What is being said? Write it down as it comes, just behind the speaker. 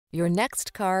Your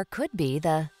next car could be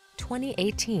the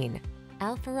 2018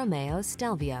 Alfa Romeo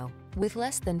Stelvio. With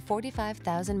less than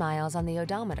 45,000 miles on the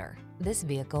odometer, this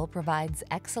vehicle provides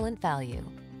excellent value.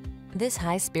 This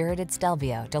high-spirited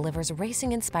Stelvio delivers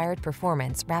racing-inspired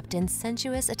performance wrapped in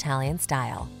sensuous Italian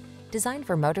style. Designed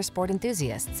for motorsport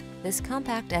enthusiasts, this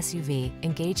compact SUV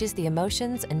engages the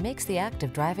emotions and makes the act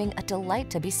of driving a delight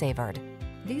to be savored.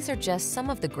 These are just some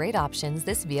of the great options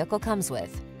this vehicle comes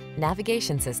with: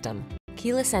 navigation system,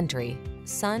 keyless entry,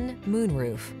 sun,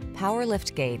 moonroof, power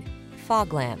liftgate,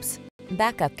 fog lamps,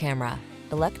 backup camera,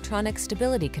 electronic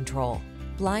stability control,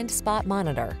 blind spot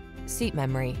monitor, seat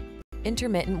memory,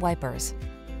 intermittent wipers.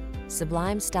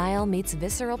 Sublime style meets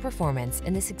visceral performance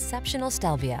in this exceptional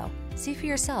Stelvio. See for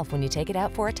yourself when you take it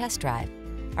out for a test drive.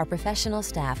 Our professional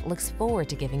staff looks forward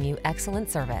to giving you excellent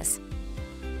service.